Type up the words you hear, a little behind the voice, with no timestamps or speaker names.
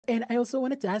And I also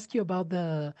wanted to ask you about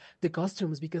the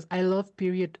costumes because I love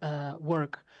period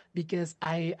work because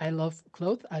I love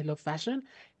clothes, I love fashion,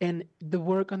 and the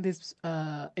work on this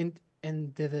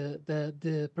and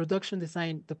the production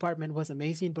design department was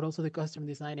amazing, but also the costume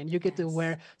design, and you get to Yes.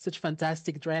 wear such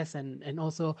fantastic dress and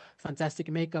also fantastic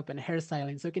makeup and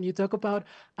hairstyling. So can you talk about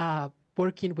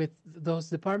working with those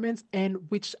departments and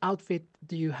which outfit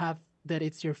do you have that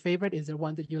it's your favorite? Is there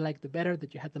one that you like the better,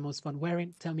 that you had the most fun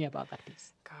wearing? Tell me about that,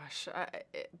 please. Gosh,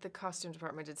 the costume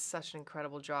department did such an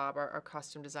incredible job. Our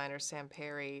costume designer, Sam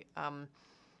Perry,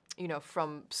 you know,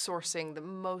 from sourcing the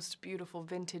most beautiful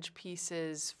vintage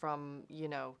pieces from, you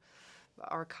know,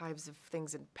 archives of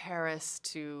things in Paris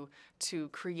to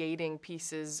creating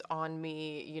pieces on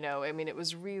me, you know, I mean, it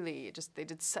was really just, they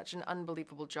did such an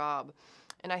unbelievable job.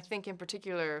 And I think in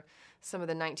particular, some of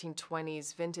the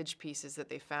 1920s vintage pieces that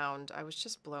they found, I was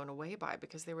just blown away by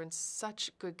because they were in such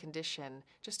good condition,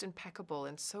 just impeccable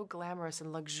and so glamorous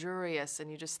and luxurious. And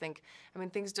you just think, I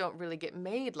mean, things don't really get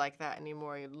made like that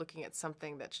anymore. You're looking at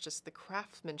something that's just the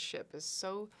craftsmanship is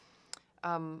so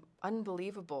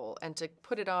unbelievable, and to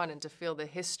put it on and to feel the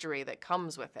history that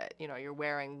comes with it. You know, you're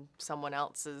wearing someone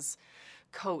else's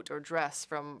coat or dress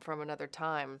from another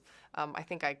time. I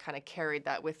think I kind of carried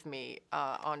that with me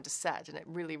onto set, and it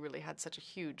really, really had such a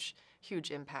huge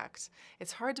impact.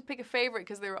 It's hard to pick a favorite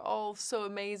because they were all so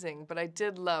amazing, but I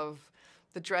did love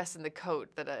the dress and the coat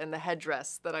that and the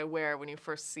headdress that I wear when you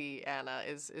first see Anna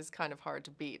is kind of hard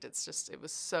to beat. It's just, it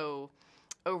was so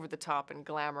over the top and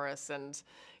glamorous, and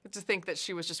to think that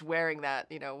she was just wearing that,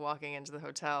 you know, walking into the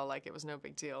hotel like it was no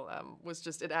big deal, was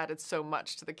just, it added so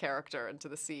much to the character and to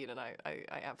the scene, and I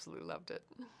absolutely loved it.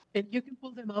 And you can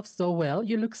pull them off so well.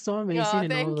 You look so amazing Oh,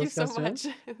 in all of thank you those so costumes.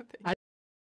 much.